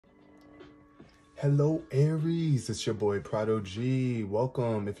Hello Aries, it's your boy Prado G.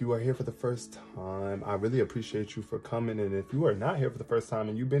 Welcome. If you are here for the first time, I really appreciate you for coming. And if you are not here for the first time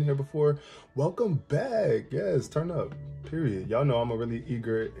and you've been here before, welcome back. Yes, turn up, period. Y'all know I'm a really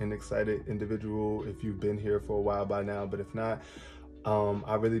eager and excited individual if you've been here for a while by now. But if not,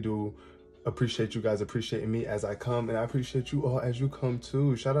 I really do appreciate you guys appreciating me as I come, and I appreciate you all as you come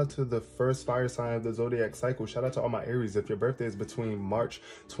too. Shout out to the first fire sign of the zodiac cycle. Shout out to all my Aries. If your birthday is between March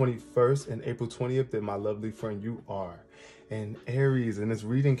 21st and April 20th, then my lovely friend, you are an Aries, and this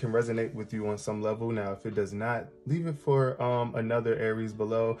reading can resonate with you on some level. Now if it does not, leave it for another Aries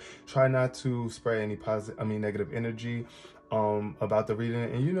below. Try not to spray any negative energy about the reading,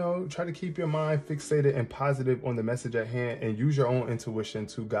 and try to keep your mind fixated and positive on the message at hand, and use your own intuition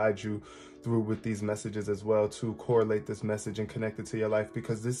to guide you through with these messages as well, to correlate this message and connect it to your life,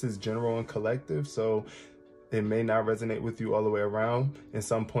 because this is general and collective, so it may not resonate with you all the way around, and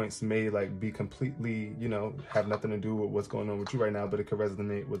some points may be completely have nothing to do with what's going on with you right now, but it could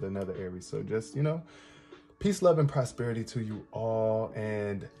resonate with another Aries. So just peace, love, and prosperity to you all.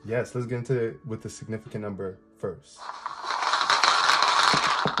 And yes, let's get into it with the significant number first.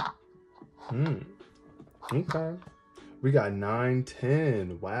 Okay. We got 9,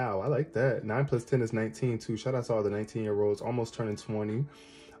 10. Wow, I like that. 9 plus 10 is 19 too. Shout out to all the 19-year-olds almost turning 20.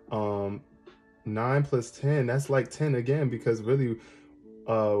 9 plus 10, that's like 10 again, because really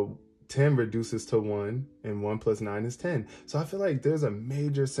 10 reduces to 1, and 1 plus 9 is 10. So I feel like there's a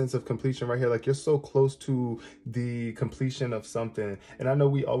major sense of completion right here. Like you're so close to the completion of something. And I know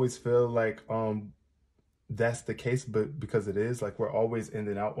we always feel like that's the case, but because it is, like we're always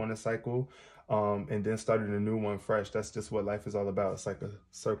ending out on a cycle and then starting a new one fresh. That's just what life is all about. It's like a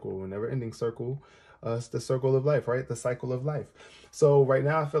circle, a never-ending circle. It's the circle of life, right? The cycle of life. So right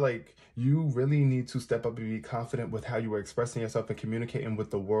now I feel like you really need to step up and be confident with how you are expressing yourself and communicating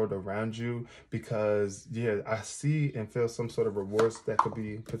with the world around you, because yeah, I see and feel some sort of rewards that could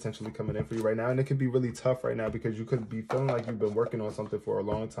be potentially coming in for you right now. And it could be really tough right now, because you could be feeling like you've been working on something for a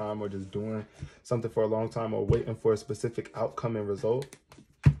long time, or just doing something for a long time, or waiting for a specific outcome and result.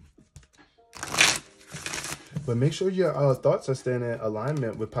 But make sure your thoughts are staying in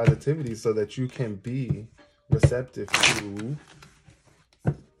alignment with positivity, so that you can be receptive to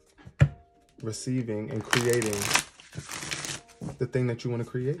receiving and creating the thing that you want to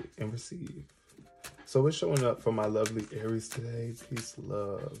create and receive. So what's showing up for my lovely Aries today? Peace,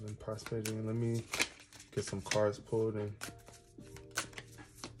 love, and prosperity. And let me get some cards pulled in.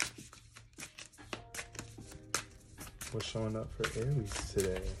 What's showing up for Aries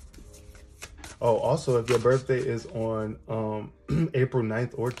today? Oh, also, if your birthday is on April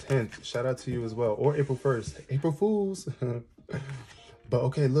 9th or 10th, shout out to you as well. Or April 1st. April Fools. But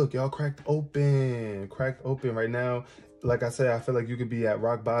okay, look, y'all cracked open right now. Like I said, I feel like you could be at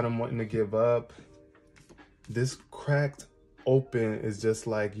rock bottom wanting to give up. This cracked open is just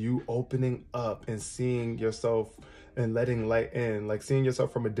like you opening up and seeing yourself and letting light in, like seeing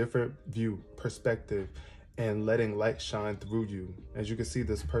yourself from a different view, perspective, and letting light shine through you. As you can see,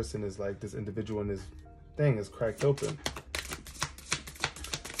 this person is like, this individual in this thing is cracked open.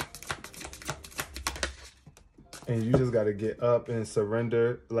 And you just got to get up and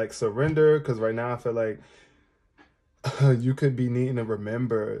surrender, because right now I feel like you could be needing to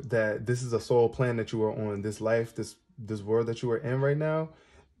remember that this is a soul plan that you are on. This life, this world that you are in right now,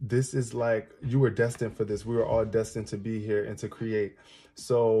 this is like, you were destined for this. We were all destined to be here and to create.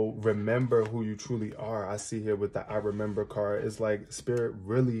 So remember who you truly are. I see here with the I remember card, it's like spirit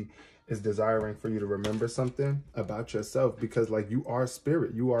really is desiring for you to remember something about yourself, because like you are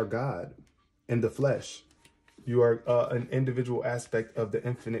spirit, you are God in the flesh. You are an individual aspect of the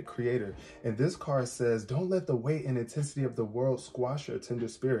infinite creator. And this card says, don't let the weight and intensity of the world squash your tender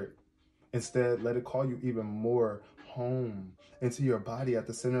spirit. Instead, let it call you even more home into your body at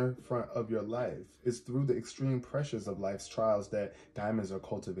the center front of your life. It's through the extreme pressures of life's trials that diamonds are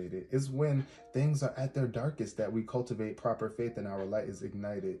cultivated. It's when things are at their darkest that we cultivate proper faith and our light is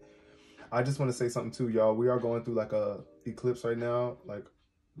ignited. I just want to say something too, y'all. We are going through like a eclipse right now. Like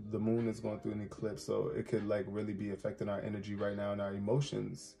the moon is going through an eclipse, so it could like really be affecting our energy right now and our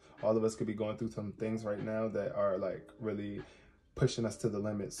emotions. All of us could be going through some things right now that are like really pushing us to the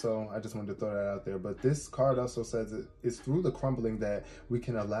limit. So I just wanted to throw that out there. But this card also says it's through the crumbling that we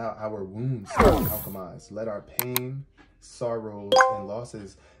can allow our wounds to alchemize. Let our pain, sorrows, and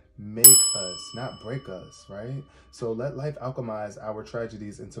losses make us, not break us, right? So let life alchemize our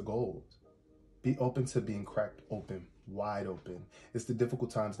tragedies into gold. Be open to being cracked open, wide open. It's the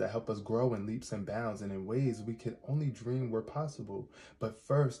difficult times that help us grow in leaps and bounds and in ways we could only dream were possible. But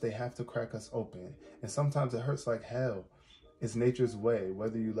first, they have to crack us open. And sometimes it hurts like hell. It's nature's way,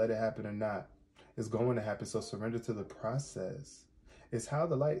 whether you let it happen or not. It's going to happen. So surrender to the process. It's how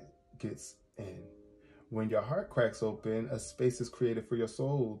the light gets in. When your heart cracks open, a space is created for your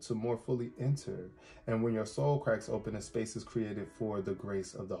soul to more fully enter. And when your soul cracks open, a space is created for the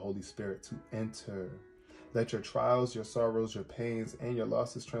grace of the Holy Spirit to enter. Let your trials, your sorrows, your pains, and your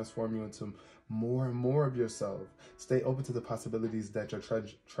losses transform you into more and more of yourself. Stay open to the possibilities that your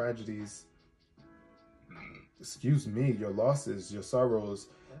tragedies, your losses, your sorrows,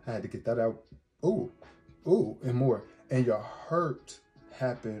 I had to get that out, and more, and your hurt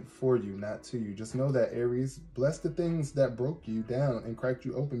happened for you, not to you. Just know that, Aries, bless the things that broke you down and cracked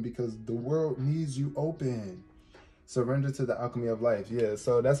you open, because the world needs you open. Surrender to the alchemy of life. Yeah,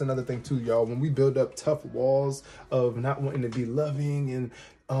 so that's another thing too, y'all. When we build up tough walls of not wanting to be loving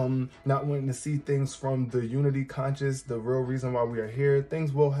and not wanting to see things from the unity conscious, the real reason why we are here,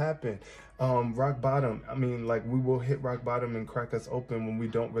 things will happen. Rock bottom. I mean, like, we will hit rock bottom and crack us open when we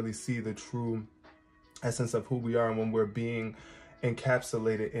don't really see the true essence of who we are, and when we're being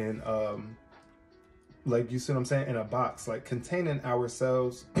encapsulated in like, you see what I'm saying, in a box, like containing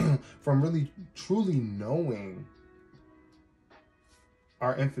ourselves from really truly knowing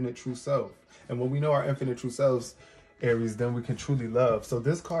our infinite true self. And when we know our infinite true selves, Aries, then we can truly love. So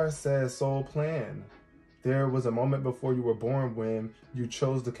this card says soul plan. There was a moment before you were born when you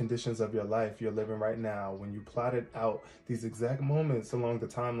chose the conditions of your life you're living right now, when you plotted out these exact moments along the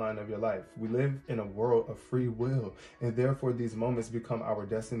timeline of your life. We live in a world of free will, and therefore these moments become our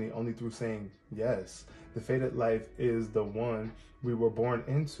destiny only through saying yes. The fated life is the one we were born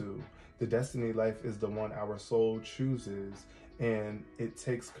into. The destiny life is the one our soul chooses, and it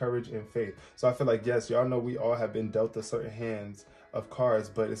takes courage and faith. So I feel like, yes, y'all know we all have been dealt a certain hands of cards,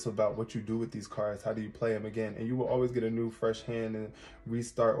 but it's about what you do with these cards. How do you play them again? And you will always get a new fresh hand and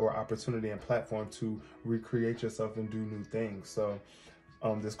restart or opportunity and platform to recreate yourself and do new things. So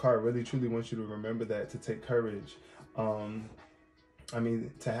this card really truly wants you to remember that, to take courage. I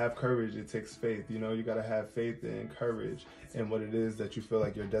mean, to have courage, it takes faith. You know, you got to have faith and courage in what it is that you feel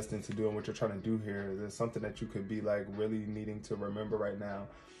like you're destined to do and what you're trying to do here. There's something that you could be like really needing to remember right now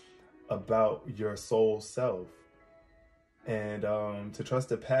about your soul self. And to trust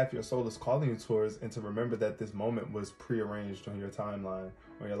the path your soul is calling you towards, and to remember that this moment was prearranged on your timeline,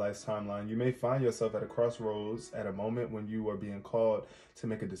 on your life's timeline. You may find yourself at a crossroads at a moment when you are being called to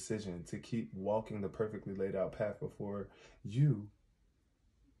make a decision, to keep walking the perfectly laid out path before you,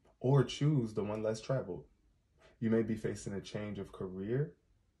 or choose the one less traveled. You may be facing a change of career,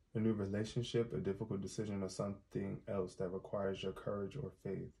 a new relationship, a difficult decision, or something else that requires your courage or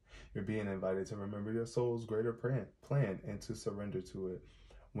faith. You're being invited to remember your soul's greater plan and to surrender to it.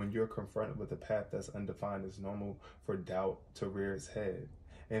 When you're confronted with a path that's undefined, it's normal for doubt to rear its head.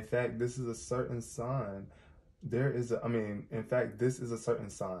 In fact, this is a certain sign. This is a certain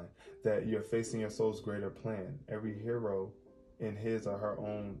sign that you're facing your soul's greater plan. Every hero in his or her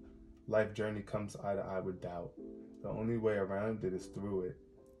own life journey comes eye to eye with doubt. The only way around it is through it.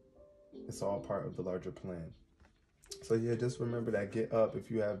 It's all part of the larger plan. So yeah, just remember that. Get up if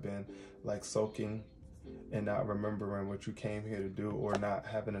you have been like soaking and not remembering what you came here to do, or not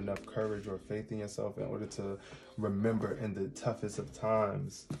having enough courage or faith in yourself in order to remember in the toughest of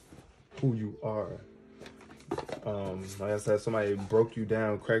times who you are. Like I said, somebody broke you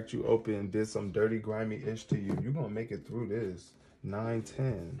down, cracked you open, did some dirty, grimy ish to you. You're gonna make it through this. 9,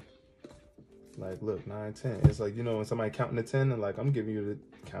 10. Like, look, 9, 10. It's like, you know, when somebody counting to 10, and like, I'm giving you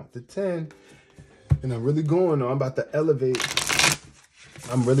the count to 10, and I'm really going, I'm about to elevate.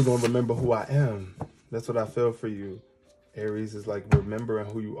 I'm really going to remember who I am. That's what I feel for you. Aries is like remembering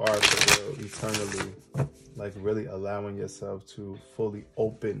who you are for real, eternally. Like really allowing yourself to fully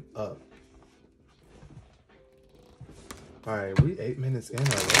open up. All right, we 8 minutes in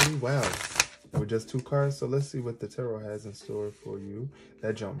already. Wow. With just 2 cards. So let's see what the tarot has in store for you.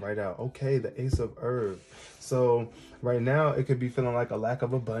 That jumped right out. Okay, the Ace of Herbs. So right now it could be feeling like a lack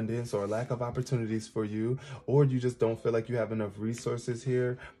of abundance or a lack of opportunities for you, or you just don't feel like you have enough resources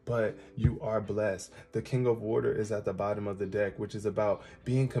here, but you are blessed. The King of Water is at the bottom of the deck, which is about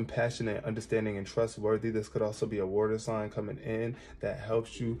being compassionate, understanding, and trustworthy. This could also be a water sign coming in that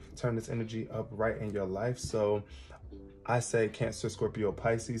helps you turn this energy up right in your life. So I say Cancer, Scorpio,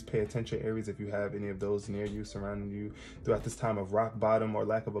 Pisces, pay attention, Aries, if you have any of those near you, surrounding you throughout this time of rock bottom or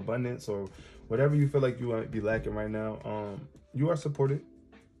lack of abundance, or whatever you feel like you might be lacking right now. You are supported.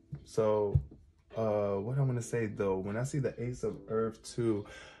 So what I want to say though, when I see the Ace of Earth too,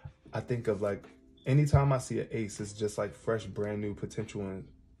 I think of like, anytime I see an ace, it's just like fresh, brand new potential and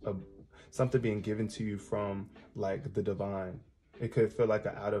something being given to you from like the divine. It could feel like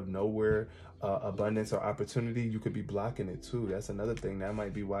an out of nowhere abundance or opportunity. You could be blocking it too. That's another thing. That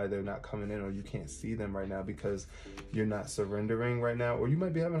might be why they're not coming in, or you can't see them right now, because you're not surrendering right now, or you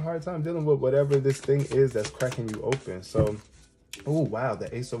might be having a hard time dealing with whatever this thing is that's cracking you open. So, oh wow,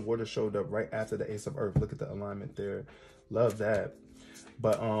 the Ace of Water showed up right after the Ace of Earth. Look at the alignment there. Love that.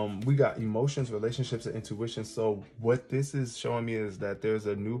 But we got emotions, relationships, and intuition. So what this is showing me is that there's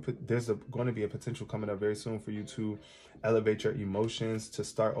going to be a potential coming up very soon for you to elevate your emotions, to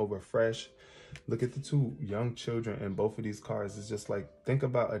start over fresh. Look at the two young children in both of these cards. It's just like, think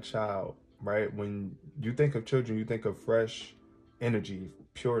about a child, right? When you think of children, you think of fresh energy,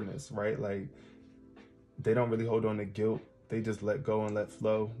 pureness, right? Like, they don't really hold on to guilt. They just let go and let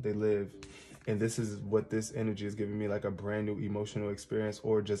flow. They live. And this is what this energy is giving me, like a brand new emotional experience,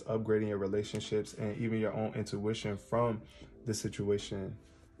 or just upgrading your relationships and even your own intuition from the situation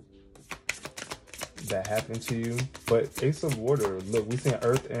that happened to you. But Ace of Water, look, we see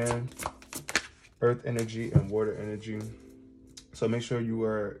earth energy and water energy. So make sure you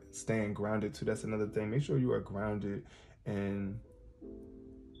are staying grounded too. That's another thing. Make sure you are grounded in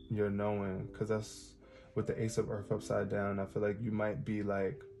your knowing, because that's with the Ace of Earth upside down. I feel like you might be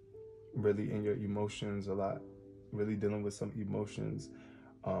like really in your emotions a lot, really dealing with some emotions,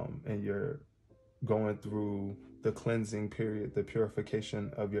 and you're going through the cleansing period, the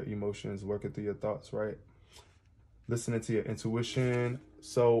purification of your emotions, working through your thoughts, right? Listening to your intuition.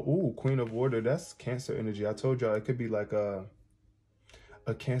 So, ooh, Queen of Water, that's Cancer energy. I told y'all it could be like a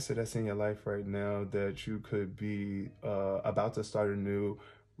Cancer that's in your life right now that you could be about to start a new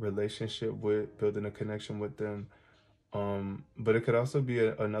relationship with, building a connection with them. But it could also be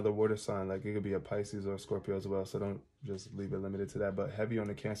another water sign, like it could be a Pisces or a Scorpio as well. So don't just leave it limited to that, but heavy on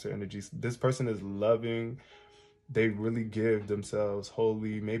the Cancer energies. This person is loving. They really give themselves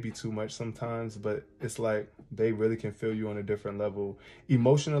wholly, maybe too much sometimes, but it's like they really can feel you on a different level.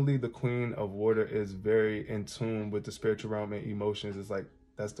 Emotionally, the Queen of Water is very in tune with the spiritual realm and emotions. It's like,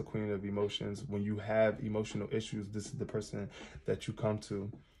 that's the Queen of emotions. When you have emotional issues, this is the person that you come to.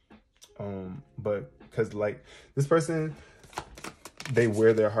 But because like this person, they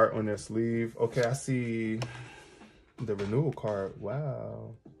wear their heart on their sleeve. Okay, I see the renewal card.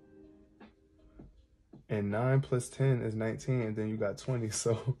 Wow. And 9 plus 10 is 19, and then you got 20.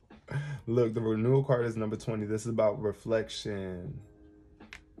 So look, the renewal card is number 20. This is about reflection,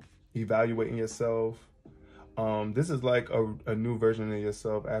 evaluating yourself. This is like a new version of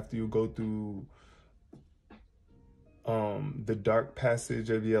yourself after you go through the dark passage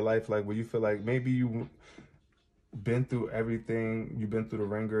of your life, like where you feel like maybe you been through everything, you've been through the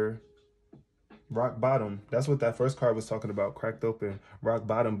ringer, rock bottom. That's what that first card was talking about, cracked open, rock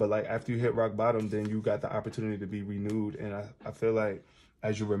bottom. But like after you hit rock bottom, then you got the opportunity to be renewed. And I feel like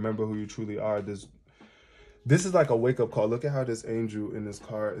as you remember who you truly are, this is like a wake-up call. Look at how this angel in this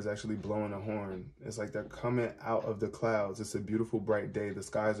card is actually blowing a horn. It's like they're coming out of the clouds. It's a beautiful bright day. The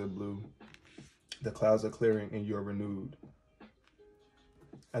skies are blue, the clouds are clearing, and you're renewed.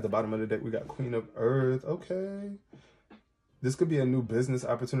 At the bottom of the deck, we got Queen of Earth. Okay. This could be a new business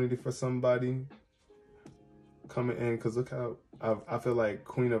opportunity for somebody coming in, because look how I feel like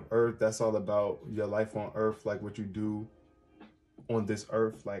Queen of Earth, that's all about your life on Earth, like what you do on this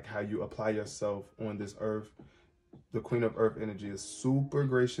earth, like how you apply yourself on this earth. The Queen of Earth energy is super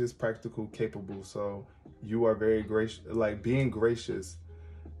gracious, practical, capable. So you are very gracious, like being gracious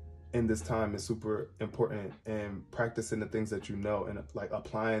in this time is super important, and practicing the things that you know and like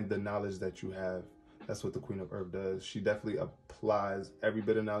applying the knowledge that you have. That's what the Queen of Earth does. She definitely applies every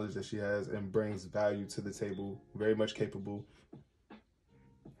bit of knowledge that she has and brings value to the table. Very much capable.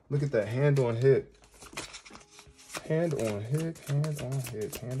 Look at that, hand on hip. Hand on hip, hand on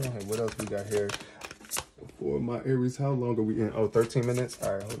hip, hand on hip. What else we got here? For my Aries, how long are we in? Oh, 13 minutes?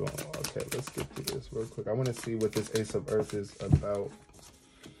 All right, hold on. Okay, let's get through this real quick. I want to see what this Ace of Earth is about.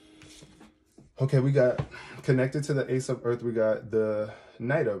 Okay, we got connected to the Ace of Earth. We got the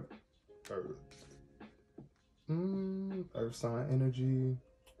Knight of Earth. Earth sign energy.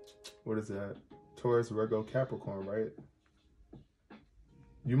 What is that? Taurus, Virgo, Capricorn, right?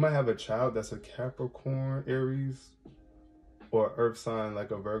 You might have a child that's a Capricorn, Aries, or Earth sign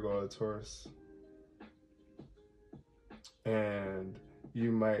like a Virgo or a Taurus. And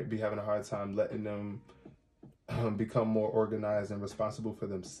you might be having a hard time letting them become more organized and responsible for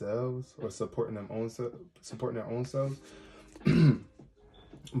themselves, or supporting their own selves.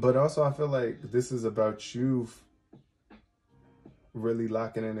 But also I feel like this is about you really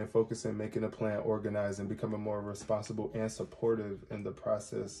locking in and focusing, making a plan, organized, and becoming more responsible and supportive in the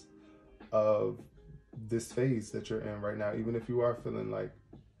process of this phase that you're in right now, even if you are feeling like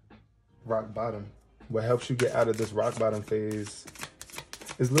rock bottom. What helps you get out of this rock bottom phase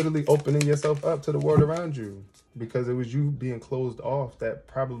is literally opening yourself up to the world around you, because it was you being closed off that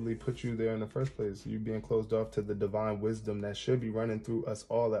probably put you there in the first place. You being closed off to the divine wisdom that should be running through us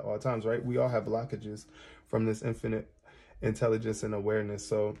all at all times, right? We all have blockages from this infinite intelligence and awareness.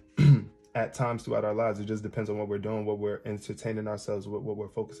 So at times throughout our lives, it just depends on what we're doing, what we're entertaining ourselves with, what we're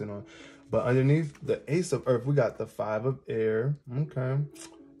focusing on. But underneath the Ace of Earth, we got the 5 of Air. Okay.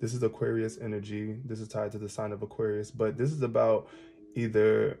 This is Aquarius energy. This is tied to the sign of Aquarius, but this is about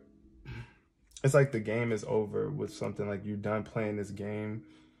either, it's like the game is over with something, like you're done playing this game.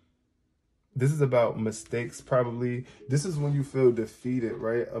 This is about mistakes, probably. This is when you feel defeated,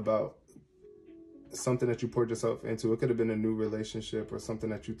 right? About something that you poured yourself into. It could have been a new relationship or something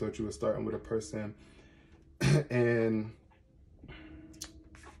that you thought you were starting with a person. And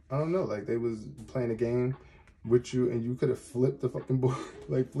I don't know, like they was playing a game with you and you could have flipped the fucking board,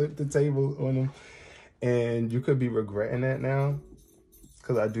 like flipped the table on them. And you could be regretting that now.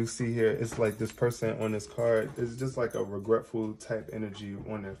 Because I do see here, it's like this person on this card, it's just like a regretful type energy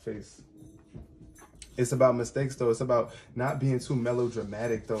on their face. It's about mistakes though. It's about not being too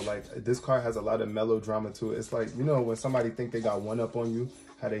melodramatic though. Like this card has a lot of melodrama to it. It's like, you know, when somebody think they got one up on you,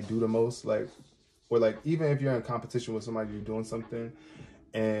 how they do the most, like, or like even if you're in competition with somebody, you're doing something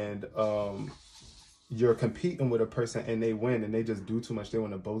and you're competing with a person and they win and they just do too much. They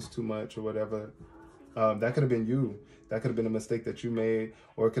want to boast too much or whatever. That could have been you. That could have been a mistake that you made,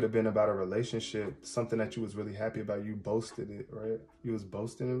 or it could have been about a relationship, something that you was really happy about. You boasted it, right? You was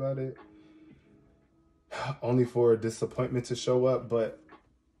boasting about it, only for a disappointment to show up. But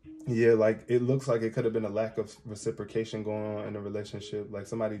yeah, like it looks like it could have been a lack of reciprocation going on in a relationship. Like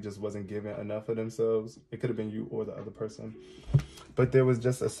somebody just wasn't giving enough of themselves. It could have been you or the other person. But there was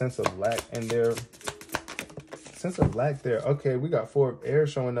just a sense of lack in there. Sense of lack there. Okay, we got 4 of Air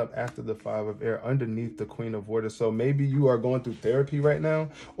showing up after the 5 of Air underneath the Queen of Water. So maybe you are going through therapy right now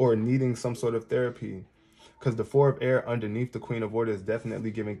or needing some sort of therapy, because the 4 of Air underneath the Queen of Water is definitely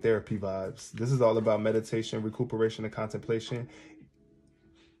giving therapy vibes. This is all about meditation, recuperation, and contemplation.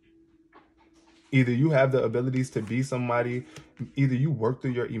 Either you have the abilities to be somebody, either you work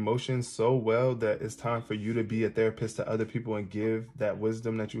through your emotions so well that it's time for you to be a therapist to other people and give that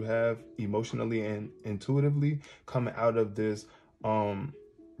wisdom that you have emotionally and intuitively, coming out of this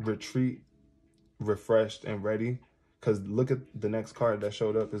retreat refreshed and ready. Because look at the next card that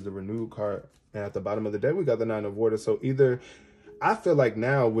showed up is the Renewed card. And at the bottom of the deck, we got the 9 of Water. So either, I feel like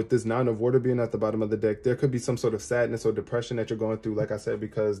now with this 9 of Water being at the bottom of the deck, there could be some sort of sadness or depression that you're going through, like I said,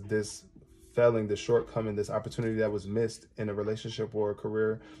 because this failing, the shortcoming, this opportunity that was missed in a relationship or a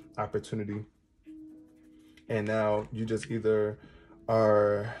career opportunity. And now you just either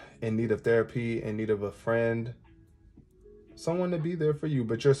are in need of therapy, in need of a friend, someone to be there for you,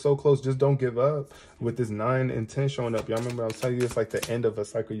 but you're so close. Just don't give up. With this 9 and 10 showing up, y'all remember I was telling you it's like the end of a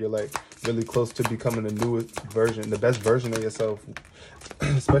cycle. You're like really close to becoming the newest version, the best version of yourself,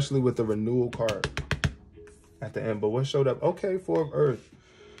 especially with the Renewal card at the end. But what showed up? Okay, 4 of Earth.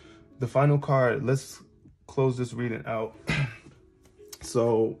 The final card, let's close this reading out.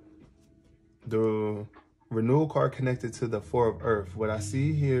 So the Renewal card connected to the 4 of Earth. What I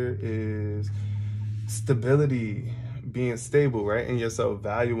see here is stability, being stable, right? In yourself,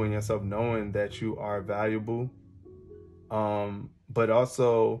 valuing yourself, knowing that you are valuable. But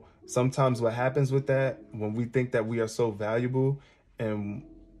also sometimes what happens with that, when we think that we are so valuable and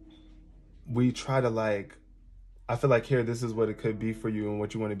we try to like, I feel like here, this is what it could be for you and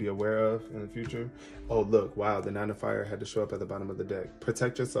what you want to be aware of in the future. Oh, look, wow, the 9 of Fire had to show up at the bottom of the deck.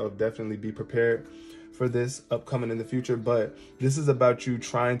 Protect yourself, definitely be prepared for this upcoming in the future. But this is about you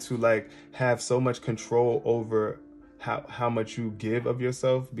trying to like have so much control over how much you give of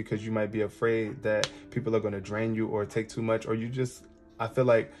yourself, because you might be afraid that people are going to drain you or take too much, or you just, I feel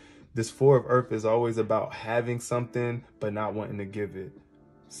like this 4 of Earth is always about having something but not wanting to give it.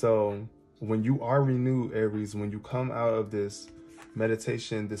 So when you are renewed, Aries, when you come out of this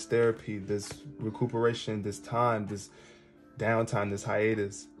meditation, this therapy, this recuperation, this time, this downtime, this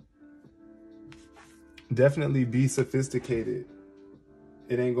hiatus, definitely be sophisticated.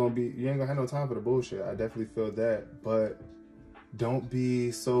 It ain't gonna be, you ain't gonna have no time for the bullshit. I definitely feel that. But don't be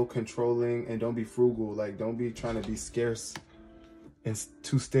so controlling and don't be frugal. Like, don't be trying to be scarce and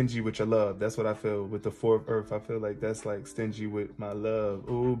too stingy with your love. That's what I feel with the 4 of Earth. I feel like that's like stingy with my love.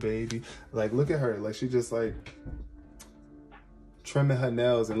 Oh, baby. Like, look at her. Like, she just like trimming her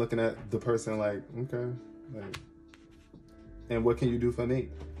nails and looking at the person like, okay. Like, and what can you do for me?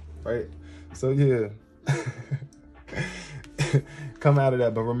 Right? So, yeah. Come out of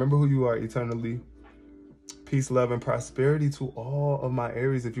that. But remember who you are eternally. Peace, love, and prosperity to all of my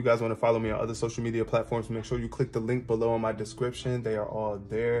Aries. If you guys want to follow me on other social media platforms, make sure you click the link below in my description. They are all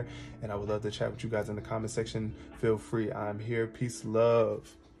there. And I would love to chat with you guys in the comment section. Feel free. I'm here. Peace,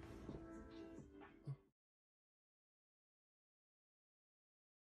 love.